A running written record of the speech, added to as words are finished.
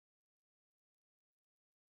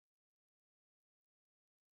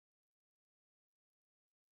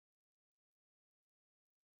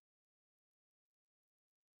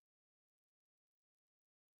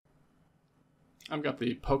I've got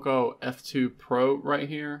the Poco F2 Pro right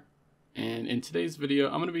here, and in today's video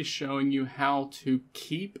I'm going to be showing you how to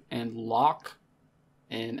keep and lock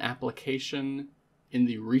an application in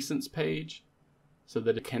the recents page so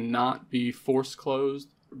that it cannot be force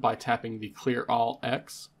closed by tapping the Clear All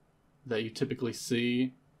X that you typically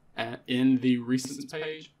see in the recents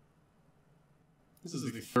page. This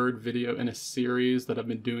is the third video in a series that I've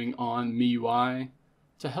been doing on MIUI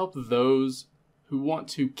to help those who want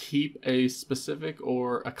to keep a specific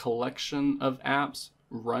or a collection of apps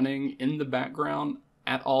running in the background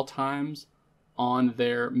at all times on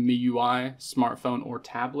their MIUI smartphone or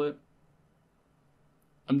tablet.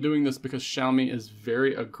 I'm doing this because Xiaomi is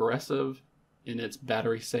very aggressive in its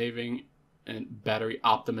battery saving and battery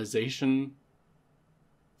optimization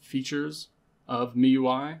features of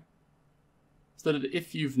MIUI, so that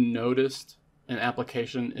if you've noticed an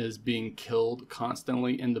application is being killed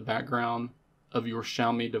constantly in the background of your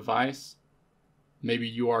Xiaomi device, maybe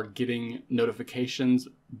you are getting notifications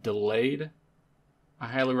delayed, I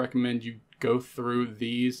highly recommend you go through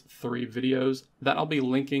these 3 videos that I'll be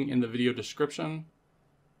linking in the video description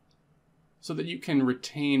so that you can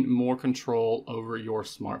retain more control over your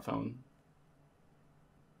smartphone.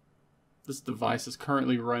 This device is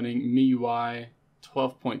currently running MIUI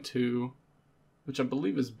 12.2, which I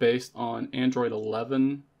believe is based on Android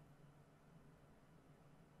 11.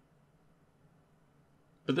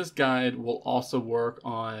 But this guide will also work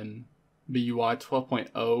on MIUI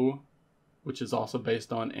 12.0, which is also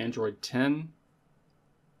based on Android 10.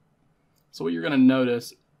 So what you're going to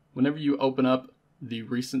notice, whenever you open up the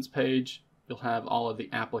recents page, you'll have all of the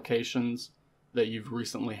applications that you've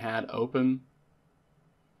recently had open.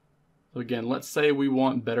 So again, let's say we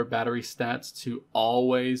want better battery stats to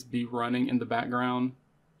always be running in the background,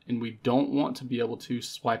 and we don't want to be able to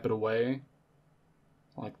swipe it away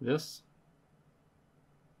like this.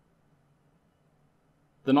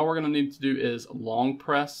 Then all we're going to need to do is long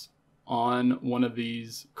press on one of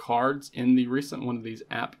these cards in the one of these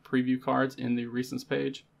app preview cards in the recents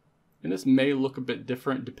page. And this may look a bit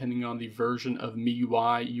different depending on the version of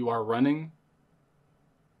MIUI you are running,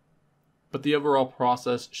 but the overall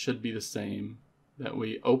process should be the same. That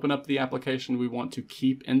we open up the application we want to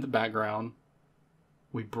keep in the background,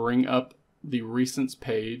 we bring up the recents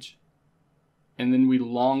page, and then we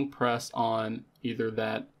long press on either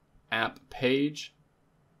that app page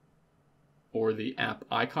or the app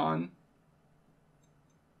icon,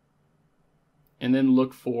 and then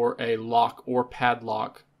look for a lock or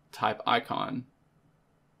padlock type icon.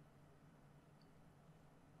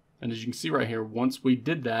 And as you can see right here, once we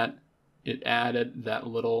did that, it added that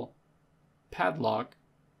little padlock.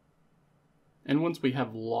 And once we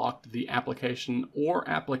have locked the application or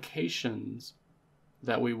applications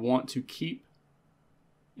that we want to keep,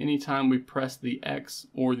 anytime we press the X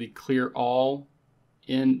or the Clear All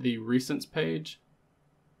in the recents page,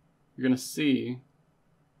 you're going to see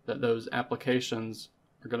that those applications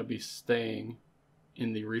are going to be staying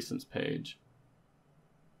in the recents page.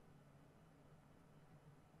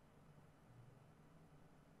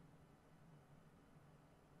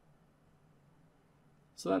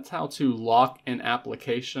 So that's how to lock an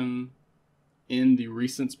application in the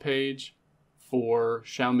recents page for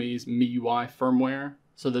Xiaomi's MIUI firmware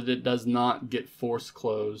so that it does not get force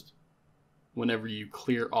closed whenever you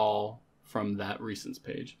clear all from that recents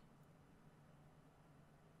page.